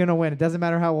fights you, he's going to win. It doesn't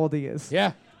matter how old he is.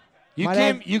 Yeah.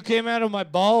 My You came out of my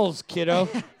balls, kiddo.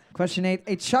 Question 8.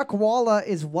 A chuckwalla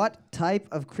is what type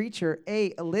of creature?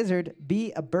 A lizard,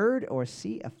 B, a bird, or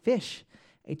C, a fish?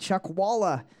 A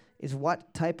chuckwalla is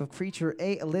what type of creature?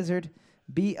 A lizard,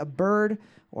 B, a bird,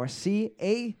 or C,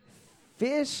 a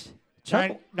fish?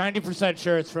 90%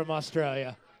 sure it's from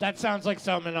Australia. That sounds like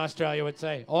something in Australia would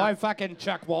say. Oh, I fucking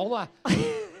chuck walla.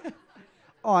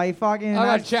 Oh, I fucking...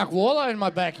 I got chuck walla in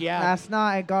my backyard. Last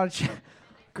night I got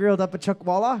grilled up a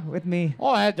chuckwalla with me. Oh,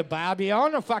 I had the barbie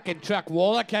on. A fucking chuck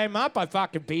walla came up. I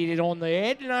fucking beat it on the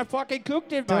head and I fucking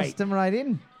cooked it, mate. Dust him right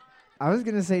in. I was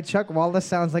going to say Chuck Wallace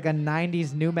sounds like a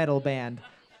 90s nu metal band.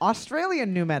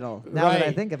 Australian nu metal, now that I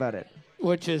Right. think about it.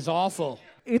 Which is awful.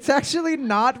 It's actually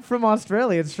not from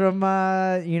Australia. It's from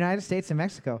United States and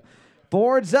Mexico.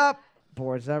 Boards up.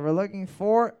 Boards up. We're looking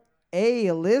for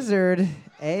a lizard.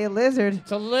 A lizard.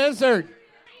 It's a lizard.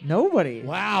 Nobody.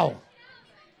 Wow.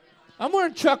 I'm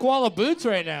wearing Chuck Walla boots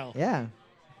right now. Yeah.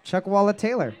 Chuck Walla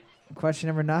Taylor. Question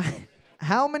number 9.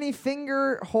 How many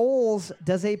finger holes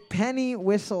does a penny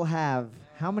whistle have?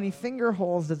 How many finger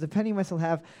holes does a penny whistle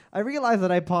have? I realize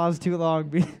that I paused too long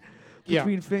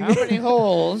between fingers. How many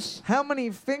holes? How many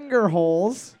finger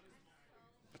holes? ...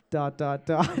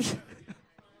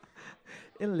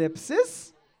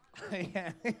 Ellipsis?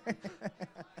 Yeah.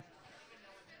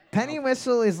 Penny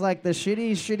whistle is like the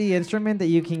shitty instrument that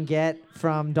you can get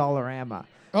from Dollarama.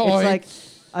 Oh, it's like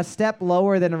a step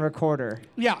lower than a recorder.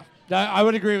 Yeah, I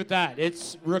would agree with that.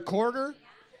 It's recorder,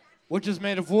 which is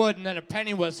made of wood, and then a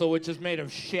penny whistle, which is made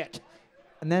of shit.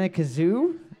 And then a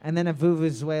kazoo, and then a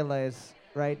vuvuzela is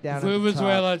right down at the top.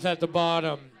 Vuvuzela is at the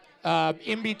bottom.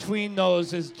 In between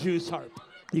those is juice harp.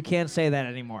 You can't say that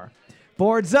anymore.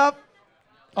 Boards up.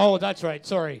 Oh, that's right.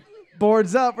 Sorry.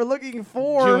 Boards up. We're looking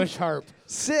for Jewish harp.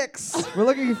 6. We're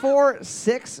looking for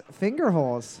 6 finger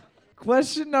holes.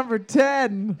 Question number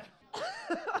 10.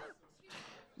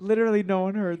 Literally no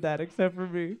one heard that except for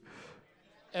me.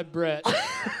 And Brett.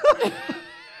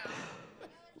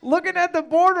 Looking at the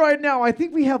board right now, I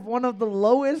think we have one of the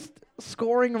lowest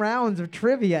scoring rounds of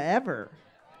trivia ever.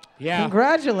 Yeah.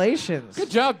 Congratulations.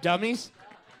 Good job, dummies.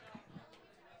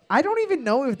 I don't even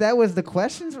know if that was the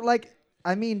questions.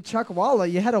 Chuck Walla,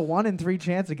 you had a 1 in 3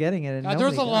 chance of getting it. And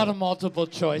There's a lot of multiple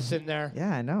choice in there.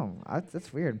 Yeah, I know.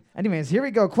 That's weird. Anyways, here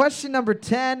we go. Question number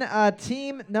 10.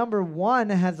 Team number 1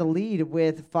 has a lead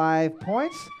with 5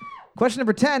 points. Question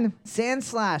number 10.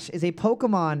 Sandslash is a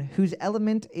Pokemon whose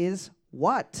element is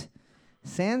what?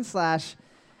 Sandslash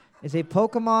is a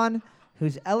Pokemon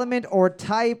whose element or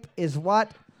type is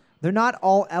what? They're not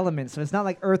all elements, so it's not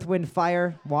like earth, wind,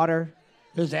 fire, water.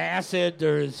 There's acid.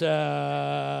 There's,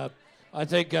 I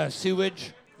think,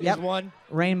 sewage is one.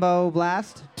 Rainbow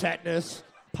Blast. Tetanus.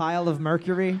 Pile of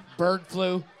mercury. Bird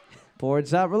flu.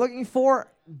 Boards up. We're looking for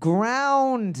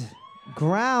ground.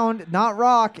 Ground, not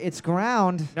rock. It's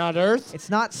ground. Not earth? It's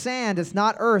not sand. It's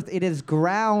not earth. It is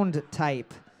ground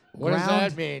type. What does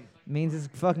that mean? Means it's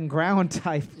fucking ground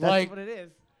type. That's what it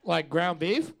is. Like ground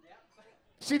beef?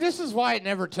 See, this is why it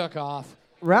never took off.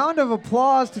 Round of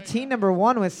applause to team number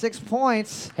 1 with 6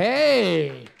 points.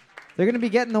 Hey! They're going to be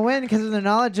getting the win because of their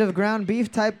knowledge of ground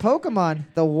beef type Pokemon.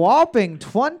 The whopping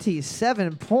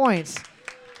 27 points.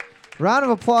 Round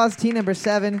of applause, team number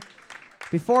 7.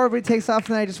 Before everybody takes off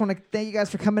tonight, I just want to thank you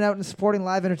guys for coming out and supporting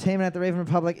live entertainment at the Raven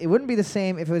Republic. It wouldn't be the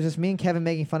same if it was just me and Kevin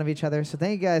making fun of each other. So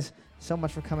thank you guys so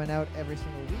much for coming out every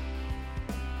single week.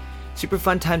 Super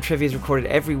Fun Time Trivia is recorded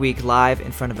every week live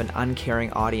in front of an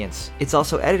uncaring audience. It's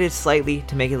also edited slightly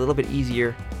to make it a little bit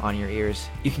easier on your ears.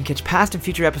 You can catch past and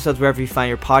future episodes wherever you find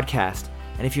your podcast.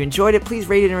 And if you enjoyed it, please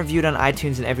rate it and review it on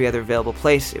iTunes and every other available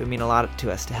place. It would mean a lot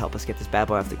to us to help us get this bad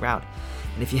boy off the ground.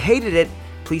 And if you hated it,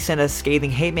 please send us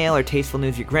scathing hate mail or tasteful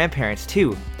news of your grandparents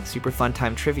to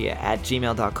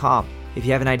superfuntimetrivia@gmail.com. If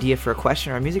you have an idea for a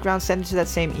question or a music round, send it to that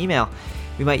same email.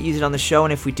 We might use it on the show,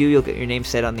 and if we do, you'll get your name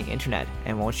said on the internet.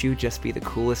 And won't you just be the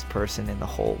coolest person in the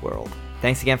whole world?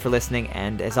 Thanks again for listening,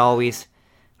 and as always,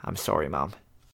 I'm sorry, Mom.